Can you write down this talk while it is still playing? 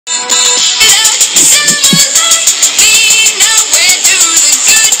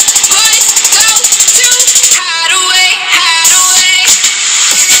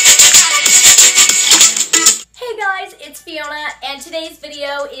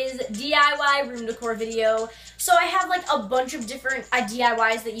is DIY room decor video. So I have like a bunch of different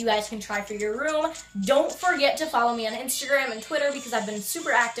DIYs that you guys can try for your room. Don't forget to follow me on Instagram and Twitter because I've been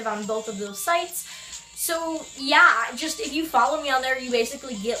super active on both of those sites. So yeah, just if you follow me on there, you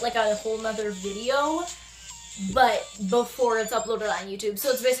basically get like a whole nother video, but before it's uploaded on YouTube. So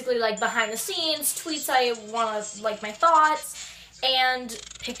it's basically like behind the scenes, tweets I want to, like my thoughts, and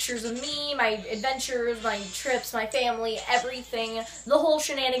pictures of me, my adventures, my trips, my family, everything, the whole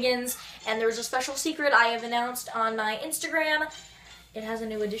shenanigans. And there's a special secret I have announced on my Instagram. It has a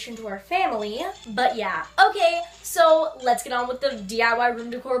new addition to our family, but yeah. Okay, so let's get on with the DIY room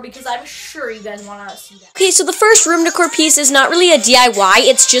decor because I'm sure you guys want to see that. Okay, so the first room decor piece is not really a DIY,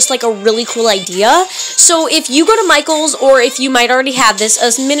 it's just like a really cool idea. So if you go to Michael's, or if you might already have this,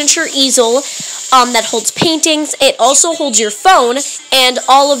 a miniature easel that holds paintings, it also holds your phone and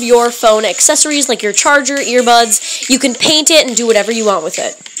all of your phone accessories like your charger, earbuds. You can paint it and do whatever you want with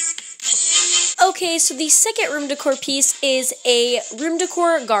it. Okay, so the second room decor piece is a room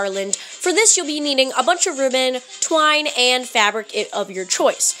decor garland. For this, you'll be needing a bunch of ribbon, twine, and fabric of your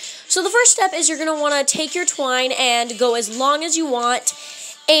choice. So the first step is you're going to want to take your twine and go as long as you want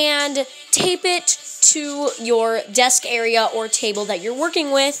and tape it to your desk area or table that you're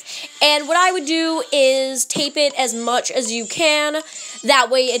working with. And what I would do is tape it as much as you can.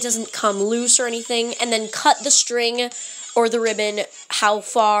 That way it doesn't come loose or anything. And then cut the string or the ribbon how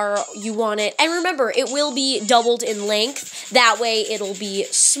far you want it. And remember, it will be doubled in length. That way it'll be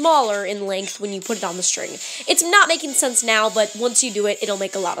smaller in length when you put it on the string. It's not making sense now, but once you do it, it'll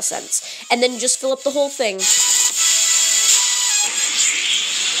make a lot of sense. And then just fill up the whole thing.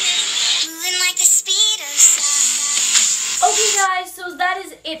 Okay guys, so that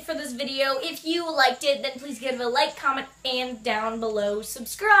is it for this video. If you liked it, then please give it a like, comment, and down below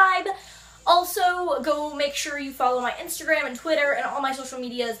subscribe. Also, go make sure you follow my Instagram and Twitter and all my social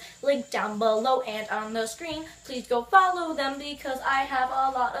medias linked down below and on the screen. Please go follow them because I have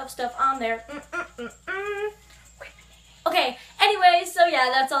a lot of stuff on there. Okay, anyway, so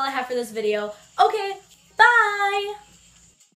yeah, that's all I have for this video. Okay, bye!